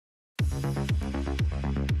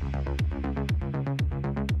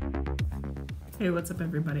Hey, what's up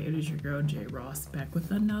everybody? It is your girl J Ross back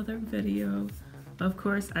with another video. Of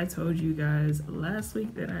course, I told you guys last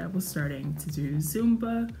week that I was starting to do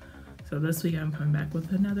Zumba. So this week I'm coming back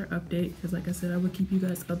with another update because like I said, I would keep you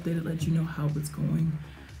guys updated, let you know how it's going.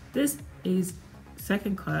 This is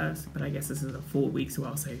second class, but I guess this is a full week, so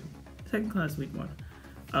I'll say second class week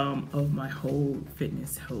 1 of my whole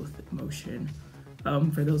fitness health motion.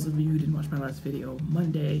 For those of you who didn't watch my last video,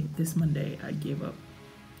 this Monday, I gave up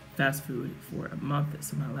fast food for a month,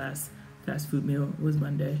 so my last fast food meal was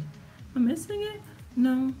Monday. Am I missing it?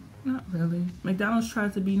 No, not really. McDonald's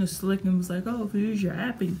tried to be slick and was like, oh, if you use your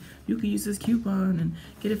app and you can use this coupon and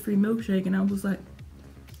get a free milkshake, and I was like,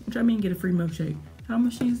 what I mean get a free milkshake? Our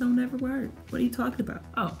machines don't ever work. What are you talking about?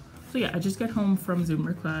 Oh, so yeah, I just got home from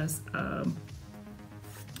Zumba class.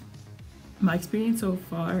 My experience so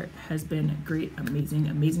far has been great,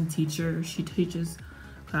 amazing teacher. She teaches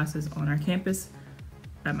classes on our campus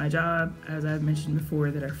at my job, as I've mentioned before,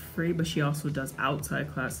 that are free, but she also does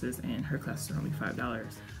outside classes, and her classes are only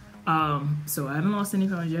 $5. So I haven't lost any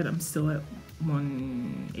pounds yet. I'm still at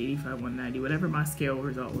 185, 190, whatever my scale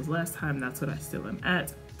result was last time, that's what I still am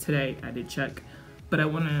at. Today I did check, but I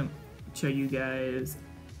want to show you guys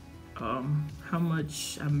how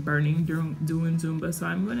much I'm burning doing Zumba. So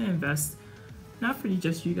I'm going to invest, not for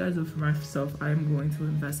just you guys, but for myself. I'm going to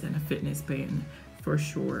invest in a fitness band for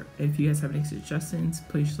sure. If you guys have any suggestions,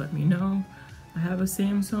 please let me know. I have a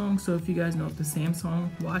Samsung, so if you guys know if the Samsung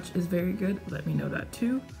watch is very good, let me know that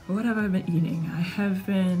too. What have I been eating? I have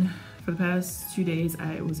been, for the past 2 days,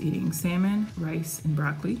 I was eating salmon, rice, and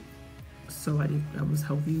broccoli. So I was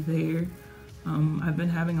healthy there. I've been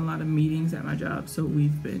having a lot of meetings at my job, so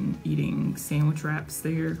we've been eating sandwich wraps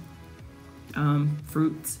there,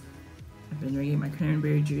 fruits. I've been drinking my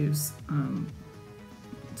cranberry juice.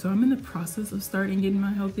 So I'm in the process of starting getting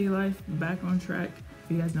my healthy life back on track.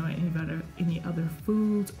 If you guys know any other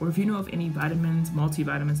foods, or if you know of any vitamins,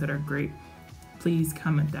 multivitamins that are great, please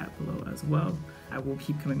comment that below as well. I will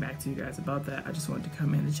keep coming back to you guys about that. I just wanted to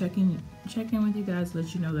come in to check in with you guys,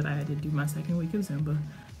 let you know that I did do my second week of Zumba.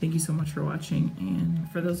 Thank you so much for watching. And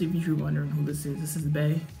for those of you who are wondering who this is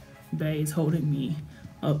Bae. Bae is holding me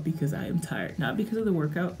up because I am tired. Not because of the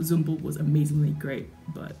workout. Zumba was amazingly great,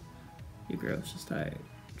 but your girl's just tired.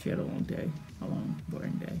 She had a long day, a long,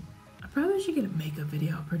 boring day. I probably should get a makeup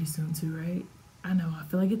video out pretty soon too, right? I know, I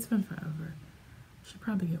feel like it's been forever. Should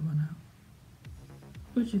probably get one out.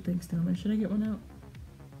 What do you think, Stillman? Should I get one out?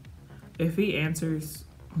 If he answers,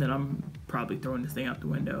 then I'm probably throwing this thing out the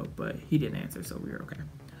window, but he didn't answer, so we're okay.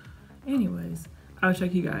 Anyways, I'll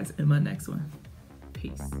check you guys in my next one.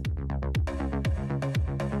 Peace.